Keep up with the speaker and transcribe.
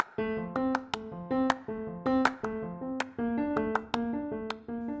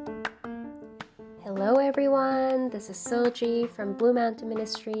everyone, this is Silji from Blue Mountain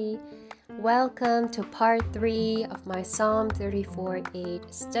Ministry. Welcome to part 3 of my Psalm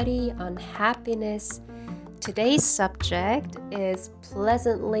 34:8 study on happiness. Today's subject is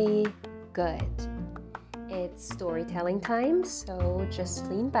pleasantly good. It's storytelling time, so just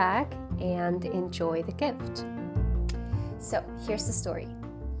lean back and enjoy the gift. So here's the story.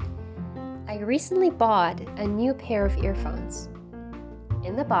 I recently bought a new pair of earphones.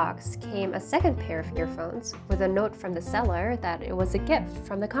 In the box came a second pair of earphones with a note from the seller that it was a gift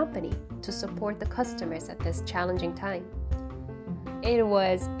from the company to support the customers at this challenging time. It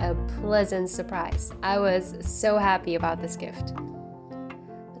was a pleasant surprise. I was so happy about this gift.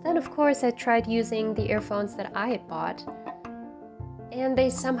 But then, of course, I tried using the earphones that I had bought, and they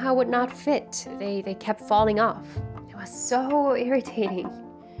somehow would not fit. They kept falling off. It was so irritating.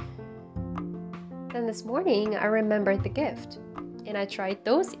 Then this morning, I remembered the gift, and I tried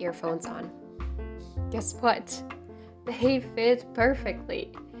those earphones on. Guess what? They fit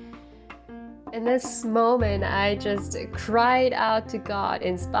perfectly. In this moment, I just cried out to God,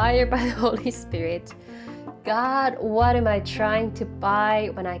 inspired by the Holy Spirit. God, what am I trying to buy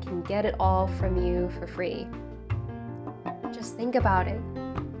when I can get it all from you for free? Just think about it.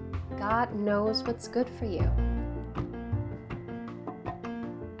 God knows what's good for you.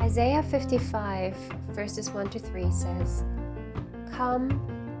 Isaiah 55 verses 1-3 says, "Come,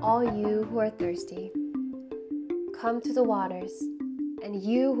 all you who are thirsty, come to the waters, and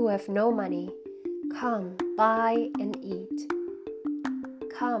you who have no money, come, buy and eat.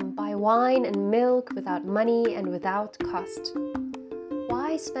 Come, buy wine and milk without money and without cost.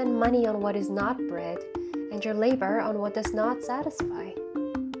 Why spend money on what is not bread, and your labor on what does not satisfy?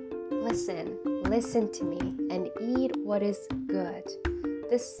 Listen to me, and eat what is good."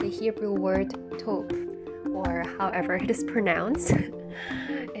 This is the Hebrew word tov, or however it is pronounced.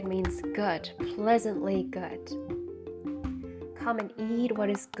 It means good, pleasantly good. Come and eat what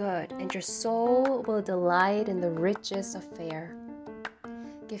is good, and your soul will delight in the riches of fare.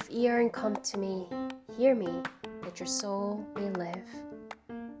 Give ear and come to me, hear me, that your soul may live.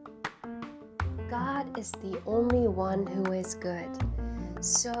 God is the only one who is good,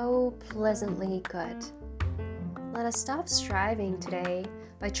 so pleasantly good. Let us stop striving today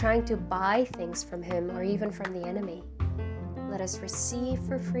by trying to buy things from Him or even from the enemy. Let us receive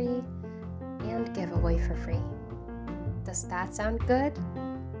for free and give away for free. Does that sound good?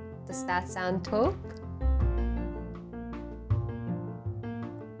 Does that sound tov?